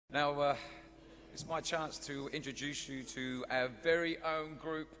Now, it's my chance to introduce you to our very own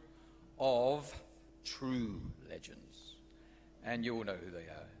group of true legends. And you all know who they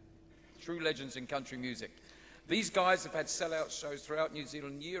are. True legends in country music. These guys have had sellout shows throughout New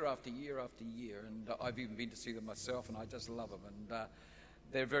Zealand year after year after year, and I've even been to see them myself, and I just love them. And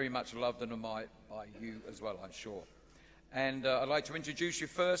they're very much loved and admired by you as well, I'm sure. And I'd like to introduce you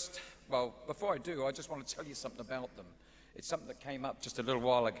first. Well, before I do, I just want to tell you something about them. It's something that came up just a little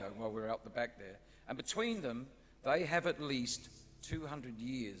while ago while we were out the back there. And between them, they have at least 200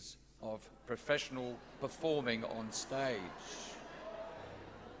 years of professional performing on stage.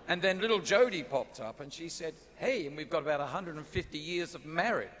 And then little Jodie popped up and she said, hey, and we've got about 150 years of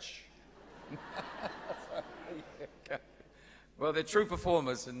marriage. Well, they're true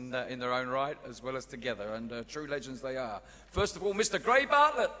performers in their own right, as well as together, and true legends they are. First of all, Mr. Gray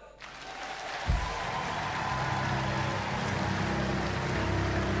Bartlett.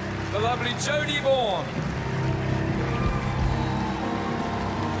 The lovely Jodie Vaughan.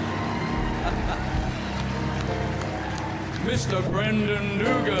 Mr. Brendan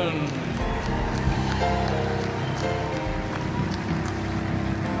Dugan.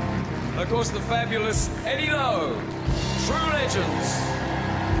 Of course, the fabulous Eddie Lowe. True legends.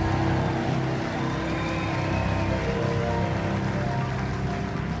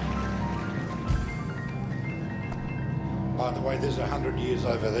 By the way, there's 100 years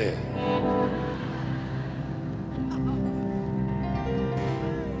over there.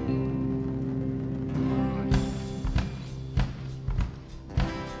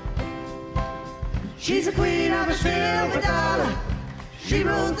 She's a queen of a silver dollar. She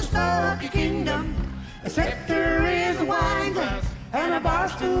rules the Sparky Kingdom. A scepter is a wine glass, and a bar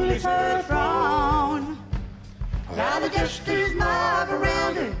stool is her throne. Now the jesters mob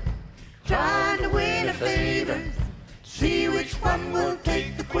around her, trying to win her favors. See which one will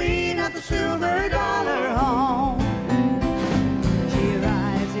take the queen of the silver dollar home. She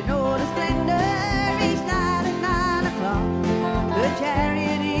arrives in all the splendor each night at 9 o'clock. The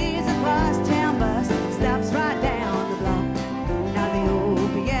chariot is a cross-town bus, stops right down the block. Now the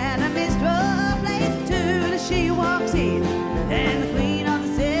old piano minstrel plays a tune as she walks in, and the queen of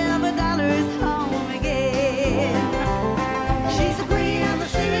the silver dollar is home again. She's the queen of the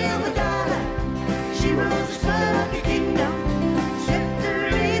silver dollar. She rules the Sparky Kingdom. Scepter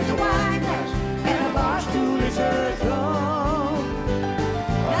is a wine glass, and a bar stool is her throne.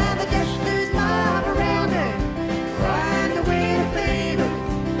 Now the jesters mob around her, trying to win her favors.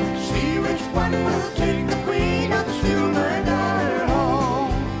 See which one will take the queen of the silver dollar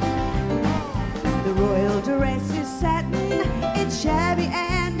home. The royal dress is satin, it's shabby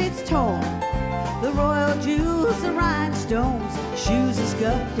and it's torn. The royal jewels are rhinestones, shoes are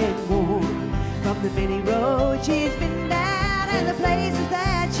scuffed and worn. From the many roads she's been down and the places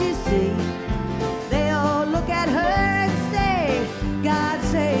that she's seen, they all look at her and say, God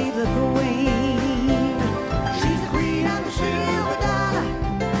save the queen. She's the queen of the silver dollar.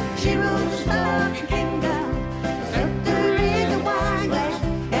 She rules the Sparky Kingdom. The scepter is a wine glass,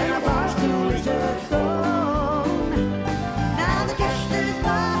 and a bar stool is her throne. Now the jesters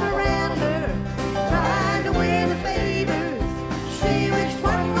mob around her, trying to win her favors. See which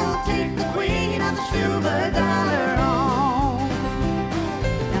one will take the queen of the silver dollar home.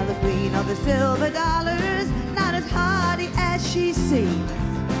 Now the queen of the silver dollar's not as hardy as she seems.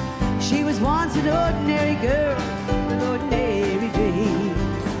 She was once an ordinary girl with ordinary dreams.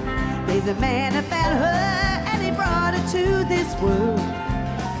 There's a man who found her and he brought her to this world.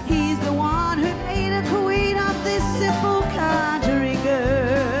 He's the one who made her queen of this simple country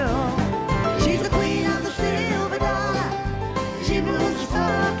girl. She's the queen of the silver dollar. She rules the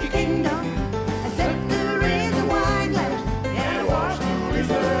Sparky Kingdom. A scepter is a wine glass, and a war stool is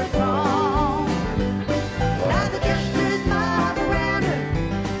her throne. Now the jesters mob around her,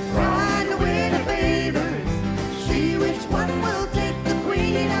 trying to win her favors. See which one will take the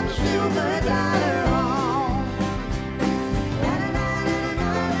queen of the silver dollar home.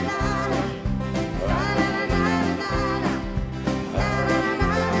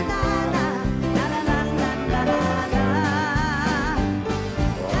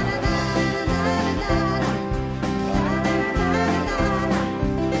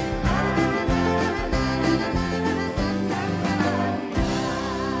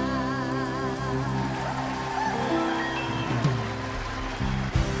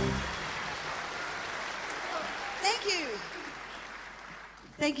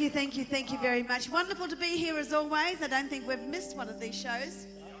 Thank you very much. Wonderful to be here as always. I don't think we've missed one of these shows.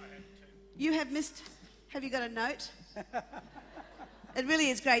 You have missed. Have you got a note? It really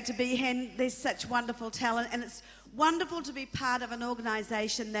is great to be here, and there's such wonderful talent, and it's wonderful to be part of an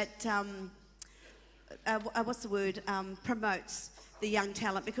organisation that, promotes the young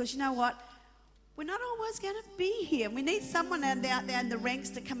talent, because you know what? We're not always going to be here. We need someone out there in the ranks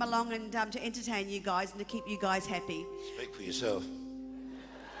to come along and to entertain you guys and to keep you guys happy. Speak for yourself.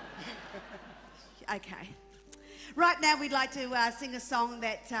 Okay. Right now we'd like to sing a song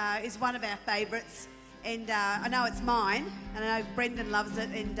that is one of our favourites, and I know it's mine, and I know Brendan loves it,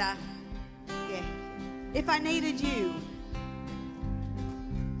 and yeah. If I Needed You.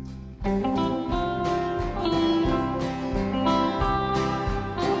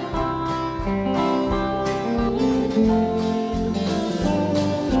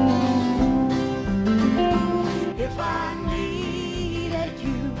 If I needed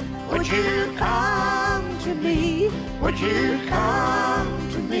you, would you come to me? Would you come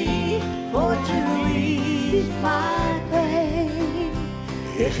to me for to ease my pain?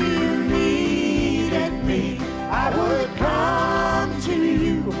 If you needed me, I would come to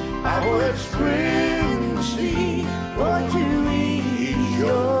you. I would scream the sea for to ease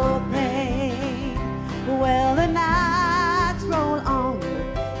your pain. Well, the nights roll on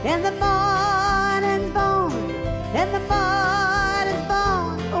and the morning's born, and the morning's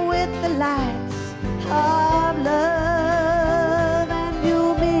born with the lights of love, and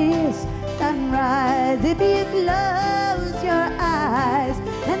you'll miss sunrise if you close your eyes,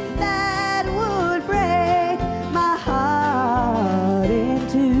 and that would break my heart in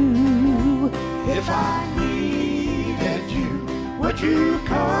two. If I needed you, would you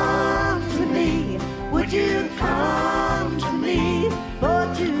come to me? Would you come to me for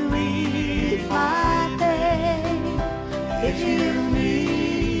to ease my pain? If you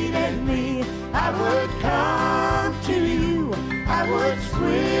needed me, I would come to you. I would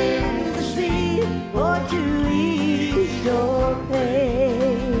swim the sea for to ease your pain.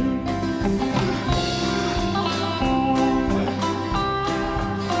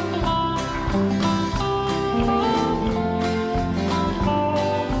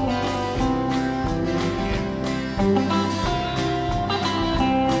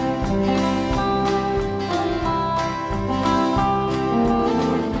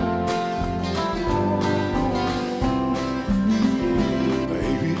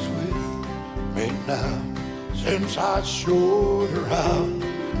 Baby's with me now since I showed her how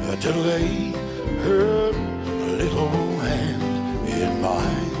to lay her little hand in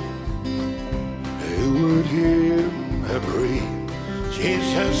mine. Who would hear her breathe?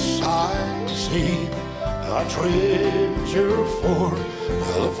 She's a sight to see, a treasure for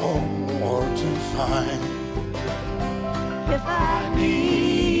the more to find. If I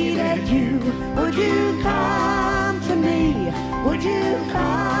needed you, would you come to me? Would you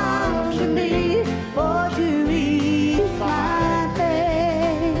come to me for to ease my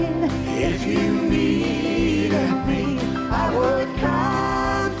pain? If you needed me, I would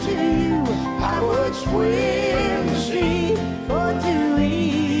come to you. I would swim